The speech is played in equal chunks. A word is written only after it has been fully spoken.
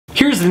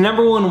Here's the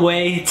 #1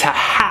 way to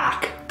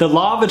hack the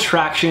law of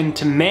attraction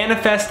to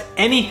manifest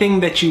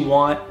anything that you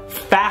want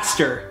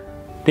faster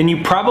than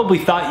you probably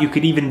thought you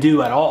could even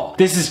do at all.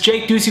 This is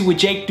Jake Ducey with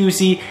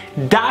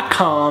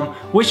JakeDucey.com,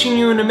 wishing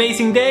you an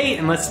amazing day,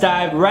 and let's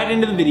dive right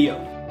into the video.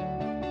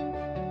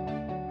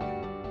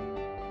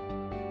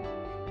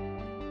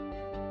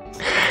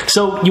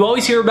 So you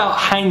always hear about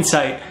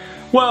hindsight.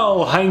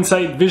 Well,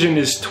 hindsight vision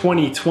is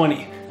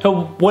 20/20.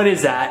 So what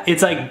is that?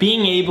 It's like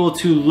being able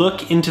to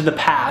look into the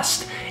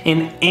past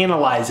and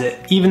analyze it.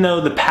 Even though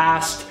the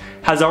past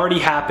has already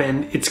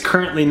happened, it's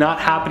currently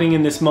not happening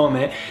in this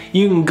moment.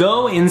 You can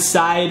go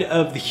inside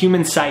of the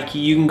human psyche,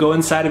 you can go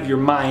inside of your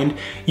mind,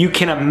 you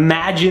can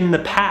imagine the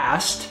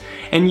past,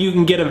 and you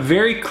can get a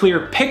very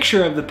clear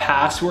picture of the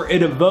past where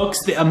it evokes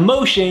the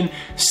emotion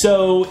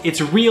so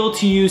it's real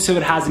to you, so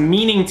it has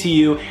meaning to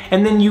you,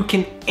 and then you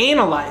can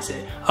analyze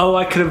it. Oh,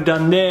 I could have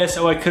done this,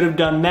 oh, I could have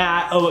done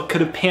that, oh, it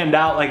could have panned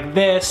out like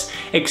this,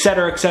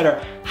 etc., etc.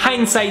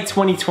 Hindsight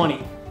 20/20.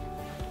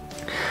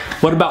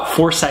 What about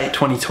foresight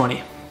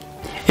 20/20?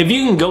 If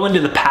you can go into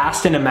the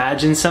past and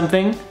imagine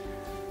something,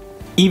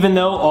 even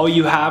though all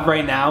you have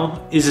right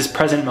now is this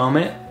present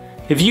moment,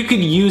 if you could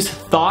use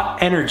thought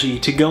energy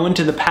to go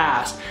into the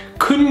past,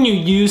 couldn't you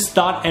use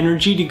thought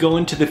energy to go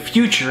into the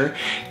future,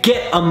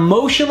 get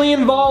emotionally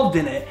involved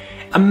in it,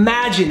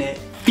 imagine it,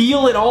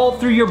 feel it all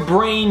through your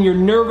brain, your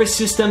nervous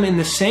system, in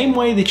the same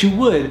way that you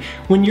would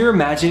when you're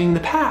imagining the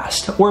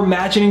past or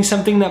imagining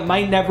something that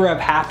might never have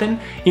happened?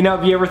 You know,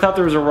 have you ever thought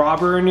there was a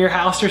robber in your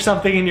house or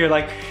something and you're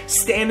like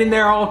standing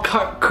there all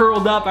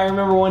curled up? I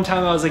remember one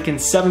time I was like in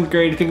 7th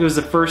grade, I think it was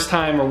the first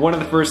time or one of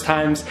the first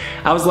times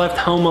I was left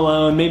home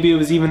alone, maybe it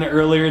was even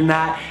earlier than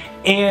that,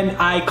 and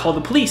I called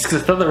the police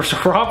because I thought there was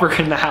a robber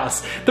in the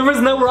house. There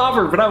was no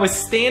robber, but I was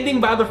standing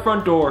by the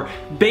front door,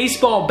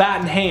 baseball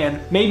bat in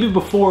hand. Maybe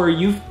before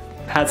you've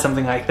had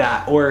something like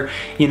that, or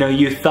you know,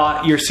 you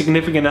thought your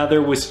significant other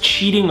was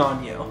cheating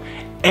on you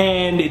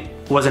and it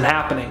wasn't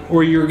happening,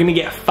 or you're gonna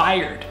get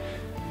fired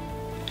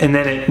and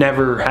then it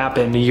never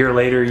happened. A year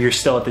later you're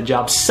still at the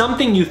job.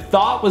 Something you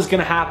thought was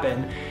gonna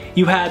happen.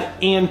 You had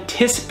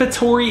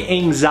anticipatory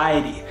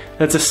anxiety.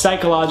 That's a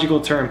psychological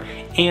term.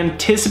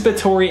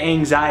 Anticipatory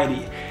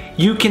anxiety.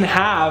 You can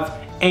have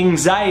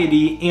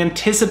anxiety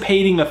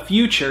anticipating a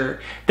future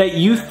that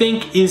you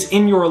think is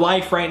in your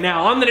life right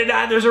now. I'm gonna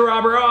die, there's a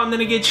robber, oh, I'm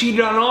gonna get cheated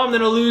on, oh, I'm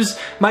gonna lose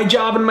my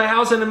job in my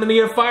house and I'm gonna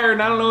get fired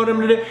and I don't know what I'm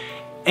gonna do.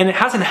 And it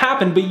hasn't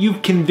happened, but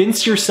you've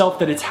convinced yourself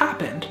that it's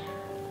happened.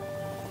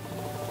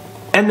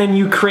 And then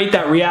you create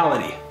that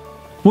reality.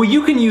 Well,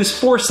 you can use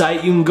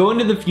foresight, you can go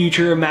into the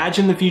future,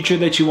 imagine the future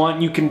that you want,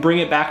 and you can bring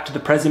it back to the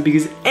present,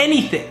 because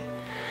anything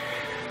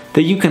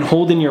that you can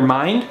hold in your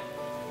mind,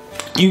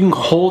 you can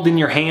hold in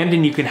your hand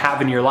and you can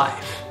have in your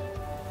life.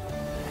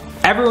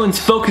 Everyone's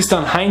focused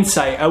on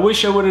hindsight. I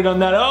wish I would have done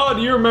that. Oh,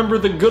 do you remember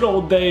the good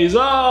old days?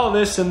 Oh,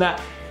 this and that.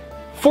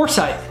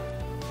 Foresight.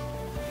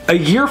 A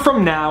year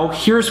from now,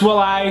 here's what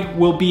I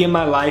will be in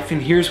my life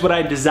and here's what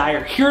I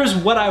desire. Here's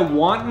what I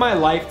want my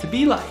life to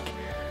be like.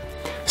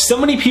 So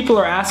many people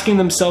are asking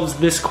themselves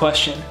this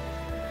question.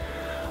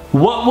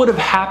 What would have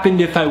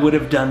happened if I would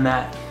have done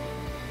that?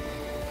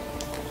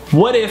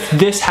 What if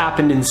this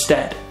happened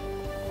instead?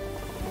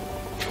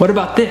 What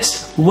about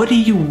this? What do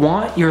you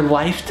want your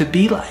life to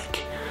be like?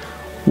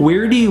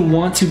 Where do you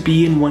want to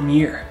be in 1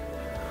 year?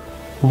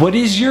 What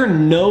is your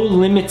no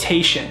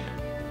limitation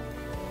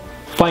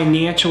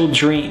financial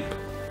dream?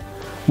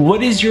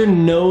 What is your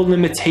no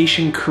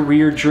limitation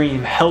career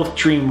dream, health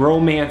dream,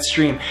 romance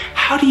dream?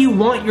 How do you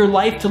want your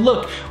life to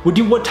look?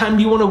 What time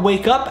do you want to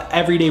wake up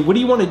every day? What do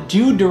you want to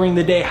do during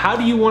the day? How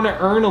do you want to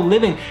earn a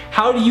living?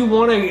 How do you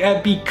want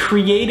to be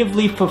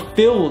creatively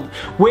fulfilled?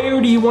 Where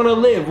do you want to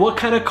live? What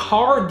kind of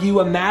car do you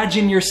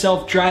imagine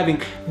yourself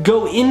driving?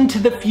 Go into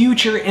the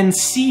future and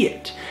see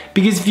it.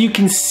 Because if you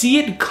can see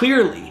it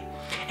clearly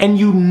and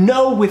you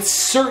know with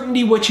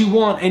certainty what you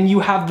want and you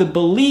have the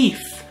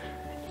belief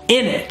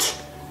in it,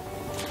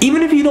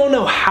 even if you don't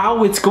know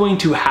how it's going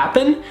to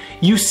happen,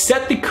 you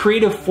set the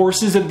creative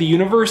forces of the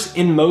universe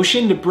in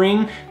motion to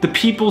bring the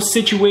people,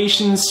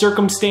 situations,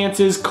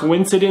 circumstances,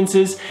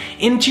 coincidences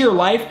into your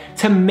life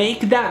to make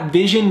that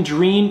vision,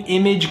 dream,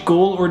 image,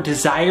 goal, or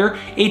desire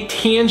a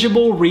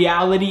tangible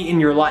reality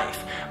in your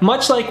life.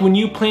 Much like when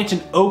you plant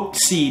an oak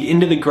seed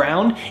into the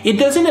ground, it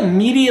doesn't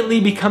immediately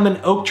become an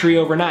oak tree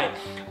overnight.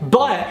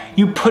 But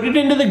you put it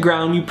into the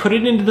ground, you put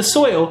it into the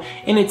soil,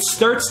 and it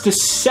starts to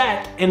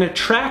set and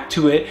attract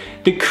to it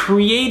the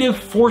creative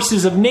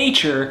forces of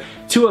nature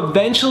to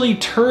eventually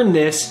turn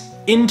this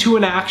into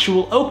an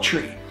actual oak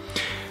tree.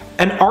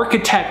 An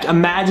architect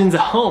imagines a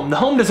home. The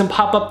home doesn't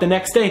pop up the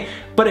next day,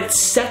 but it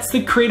sets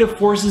the creative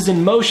forces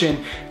in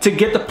motion to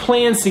get the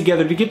plans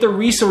together, to get the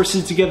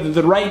resources together,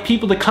 the right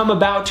people to come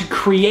about to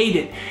create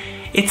it.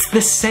 It's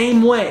the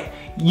same way.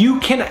 You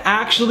can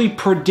actually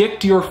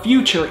predict your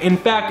future. In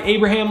fact,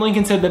 Abraham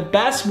Lincoln said the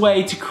best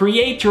way to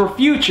create your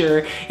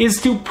future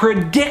is to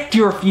predict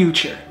your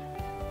future.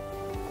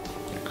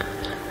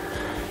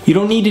 You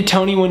don't need to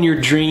tell anyone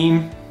your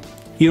dream.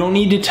 You don't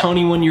need to tell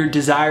anyone your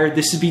desire.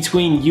 This is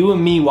between you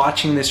and me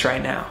watching this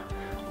right now.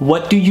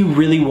 What do you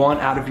really want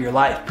out of your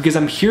life? Because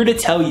I'm here to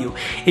tell you,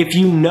 if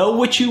you know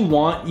what you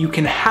want, you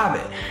can have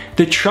it.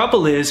 The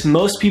trouble is,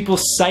 most people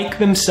psych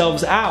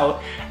themselves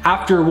out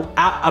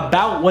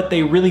about what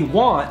they really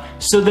want,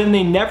 so then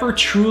they never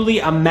truly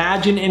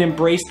imagine and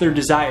embrace their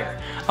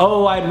desire.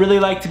 Oh, I'd really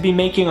like to be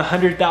making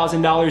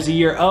 $100,000 a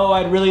year. Oh,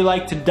 I'd really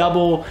like to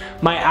double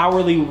my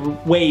hourly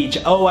wage.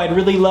 Oh, I'd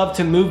really love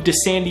to move to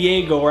San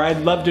Diego, or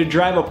I'd love to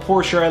drive a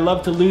Porsche, or I'd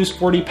love to lose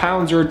 40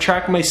 pounds, or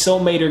attract my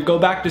soulmate, or go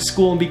back to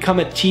school and become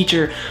a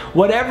teacher,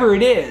 whatever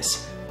it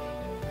is.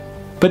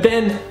 But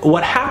then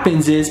what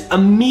happens is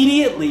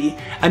immediately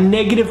a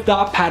negative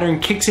thought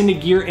pattern kicks into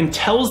gear and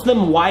tells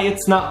them why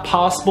it's not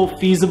possible,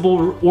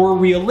 feasible, or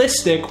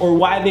realistic, or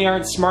why they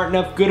aren't smart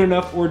enough, good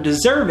enough, or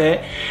deserve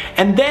it.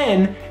 And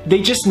then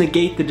they just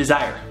negate the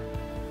desire.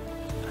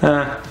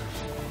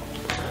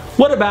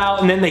 What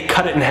about, and then they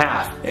cut it in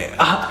half.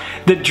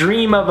 The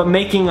dream of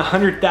making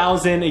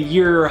 $100,000 a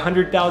year or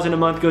 $100,000 a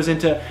month goes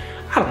into,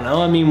 I don't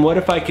know, I mean, what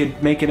if I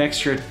could make an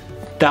extra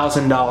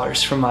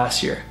 $1,000 from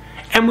last year?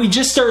 And we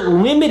just start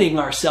limiting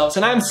ourselves.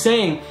 And I'm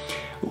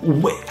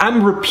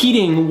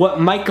repeating what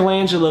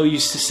Michelangelo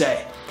used to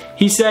say.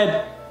 He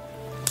said,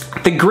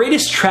 the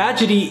greatest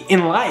tragedy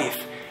in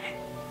life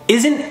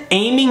isn't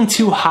aiming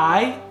too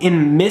high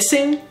and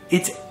missing,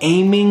 it's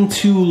aiming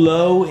too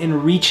low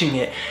and reaching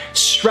it.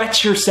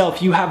 Stretch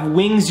yourself. You have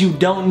wings you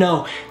don't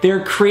know. There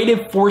are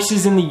creative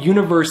forces in the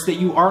universe that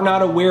you are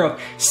not aware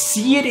of.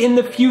 See it in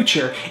the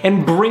future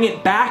and bring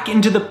it back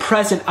into the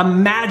present.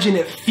 Imagine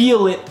it,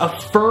 feel it,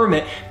 affirm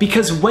it.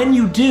 Because when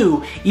you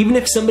do, even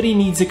if somebody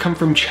needs to come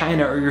from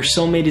China, or your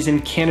soulmate is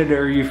in Canada,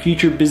 or your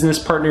future business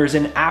partner is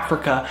in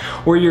Africa,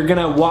 or you're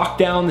gonna walk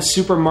down the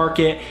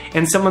supermarket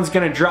and someone's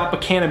gonna drop a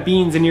can of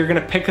beans and you're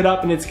gonna pick it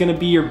up and it's gonna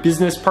be your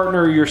business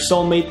partner or your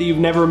soulmate that you've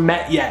never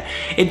met yet.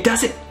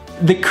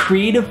 The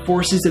creative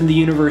forces of the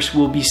universe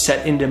will be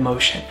set into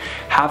motion.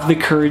 Have the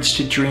courage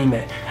to dream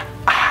it.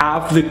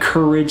 Have the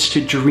courage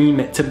to dream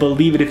it, to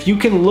believe it. If you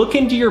can look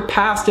into your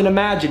past and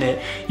imagine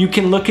it, you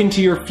can look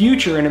into your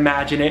future and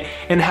imagine it,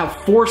 and have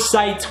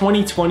foresight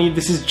 2020.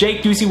 This is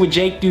Jake Ducey with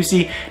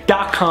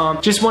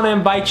JakeDucey.com. Just want to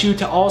invite you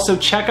to also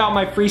check out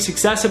my free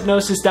success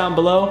hypnosis down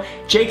below,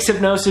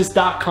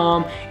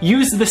 JakesHypnosis.com.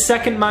 Use the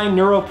Second Mind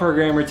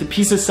Neuroprogrammer. It's a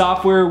piece of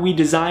software we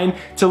designed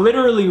to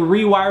literally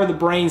rewire the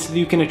brain so that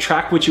you can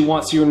attract what you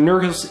want, so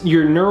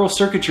your neural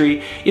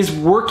circuitry is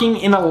working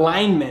in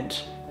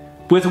alignment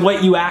with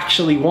what you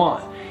actually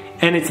want.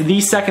 And it's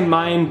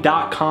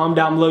thesecondmind.com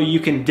down below. You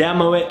can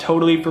demo it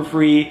totally for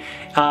free.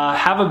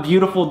 Have a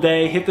beautiful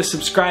day. Hit the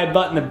subscribe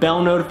button, the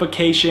bell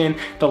notification,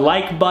 the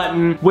like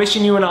button.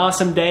 Wishing you an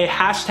awesome day.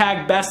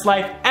 Hashtag best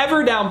life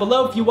ever down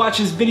below if you watch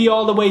this video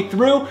all the way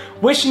through.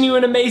 Wishing you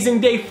an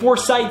amazing day.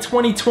 Foresight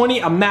 2020.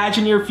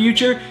 Imagine your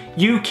future.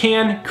 You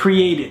can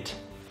create it.